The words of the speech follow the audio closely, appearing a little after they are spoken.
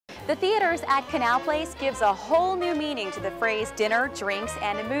The theaters at Canal Place gives a whole new meaning to the phrase dinner, drinks,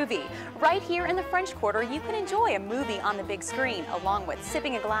 and a movie. Right here in the French Quarter, you can enjoy a movie on the big screen, along with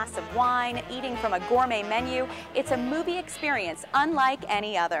sipping a glass of wine, eating from a gourmet menu. It's a movie experience unlike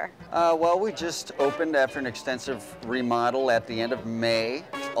any other. Well, we just opened after an extensive remodel at the end of May.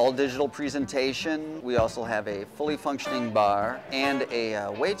 All digital presentation. We also have a fully functioning bar and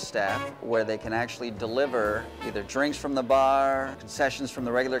a wait staff where they can actually deliver either drinks from the bar, concessions from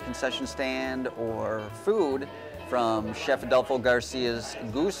the regular concession stand, or food from Chef Adolfo Garcia's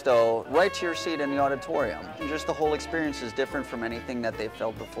Gusto right to your seat in the auditorium. And just the whole experience is different from anything that they've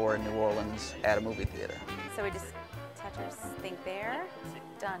felt before in New Orleans at a movie theater. So we just touch our think there,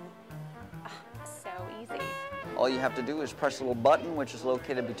 done. Oh, so easy. All you have to do is press a little button, which is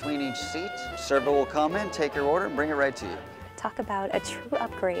located between each seat. Server will come in, take your order, and bring it right to you. Talk about a true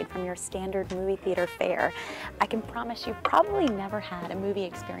upgrade from your standard movie theater fare. I can promise you probably never had a movie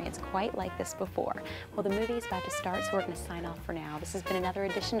experience quite like this before. Well, the movie is about to start, so we're going to sign off for now. This has been another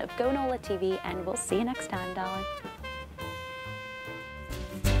edition of Go NOLA TV, and we'll see you next time, darling.